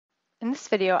In this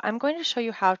video, I'm going to show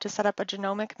you how to set up a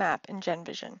genomic map in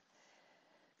GenVision.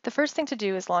 The first thing to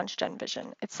do is launch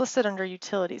GenVision. It's listed under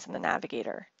Utilities in the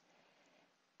Navigator.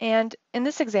 And in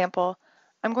this example,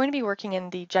 I'm going to be working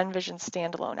in the GenVision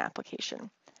standalone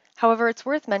application. However, it's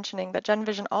worth mentioning that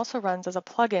GenVision also runs as a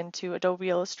plugin to Adobe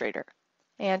Illustrator.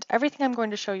 And everything I'm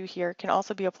going to show you here can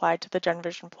also be applied to the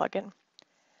GenVision plugin.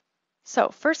 So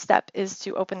first step is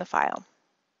to open the file.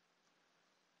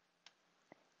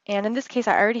 And in this case,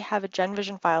 I already have a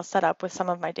GenVision file set up with some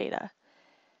of my data.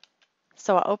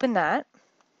 So I'll open that.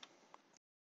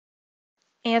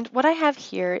 And what I have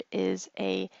here is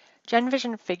a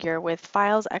GenVision figure with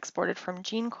files exported from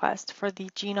GeneQuest for the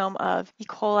genome of E.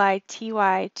 coli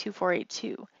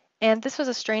TY2482. And this was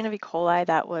a strain of E. coli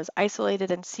that was isolated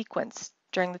and sequenced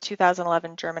during the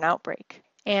 2011 German outbreak.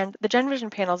 And the GenVision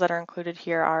panels that are included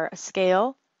here are a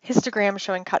scale, histograms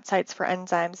showing cut sites for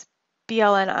enzymes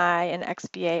BLNI and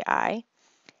XBAI,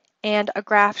 and a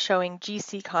graph showing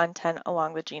GC content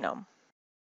along the genome.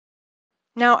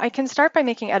 Now I can start by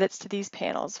making edits to these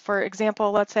panels. For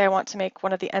example, let's say I want to make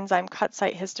one of the enzyme cut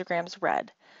site histograms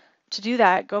red. To do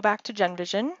that, go back to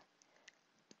GenVision,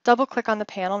 double-click on the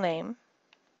panel name,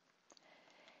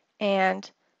 and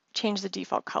change the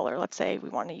default color. Let's say we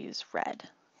want to use red.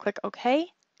 Click OK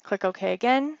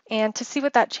again, and to see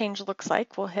what that change looks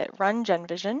like, we'll hit Run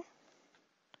GenVision,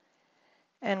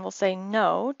 and we'll say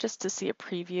no, just to see a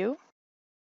preview.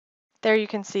 There you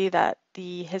can see that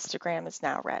the histogram is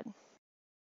now red.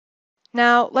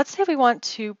 Now, let's say we want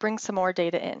to bring some more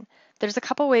data in. There's a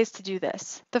couple ways to do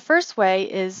this. The first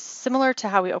way is similar to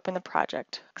how we open the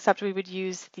project, except we would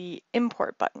use the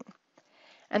Import button.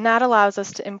 And that allows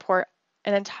us to import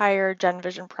an entire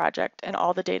GenVision project and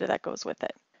all the data that goes with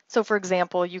it. So for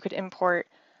example, you could import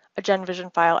a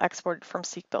GenVision file exported from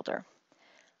SeqBuilder.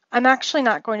 I'm actually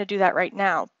not going to do that right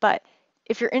now, but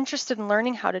if you're interested in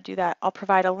learning how to do that, I'll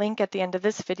provide a link at the end of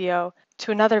this video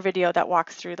to another video that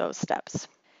walks through those steps.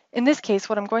 In this case,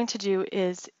 what I'm going to do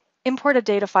is import a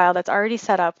data file that's already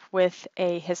set up with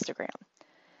a histogram.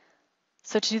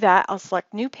 So to do that, I'll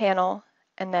select New Panel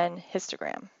and then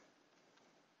Histogram.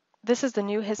 This is the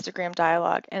new histogram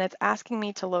dialog, and it's asking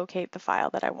me to locate the file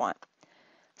that I want.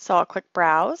 So I'll click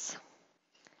Browse,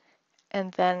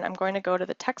 and then I'm going to go to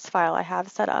the text file I have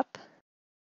set up.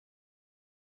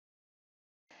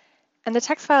 And the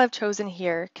text file I've chosen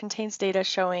here contains data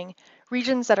showing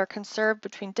regions that are conserved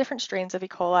between different strains of E.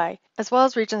 coli, as well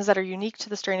as regions that are unique to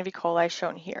the strain of E. coli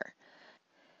shown here.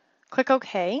 Click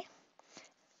OK,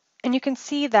 and you can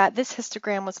see that this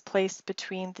histogram was placed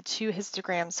between the two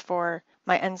histograms for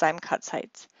my enzyme cut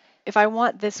sites. If I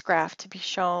want this graph to be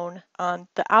shown on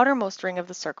the outermost ring of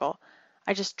the circle,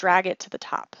 I just drag it to the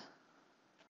top.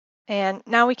 And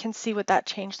now we can see what that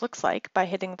change looks like by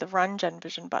hitting the Run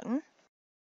GenVision button.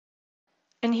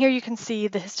 And here you can see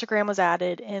the histogram was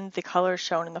added in the colors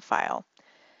shown in the file.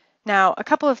 Now, a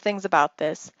couple of things about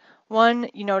this. One,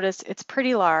 you notice it's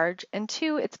pretty large, and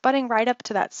two, it's butting right up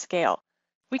to that scale.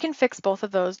 We can fix both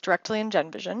of those directly in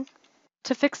GenVision.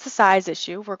 To fix the size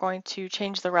issue, we're going to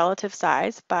change the relative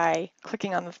size by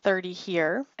clicking on the 30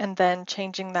 here, and then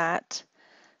changing that,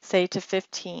 say, to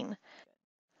 15.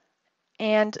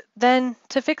 And then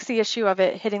to fix the issue of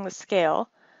it hitting the scale,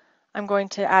 I'm going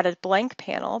to add a blank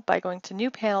panel by going to New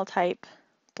Panel Type,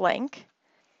 Blank.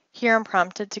 Here I'm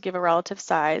prompted to give a relative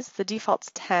size. The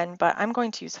default's 10, but I'm going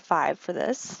to use 5 for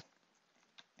this.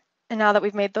 And now that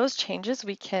we've made those changes,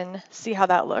 we can see how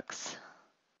that looks.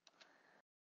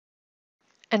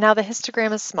 And now the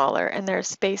histogram is smaller, and there is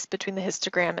space between the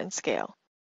histogram and scale.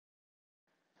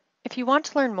 If you want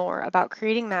to learn more about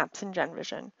creating maps in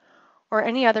GenVision, or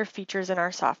any other features in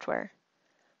our software,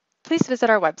 please visit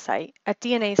our website at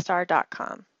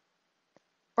DNASTAR.com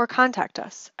or contact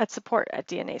us at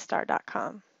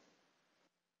support@DNASTAR.com.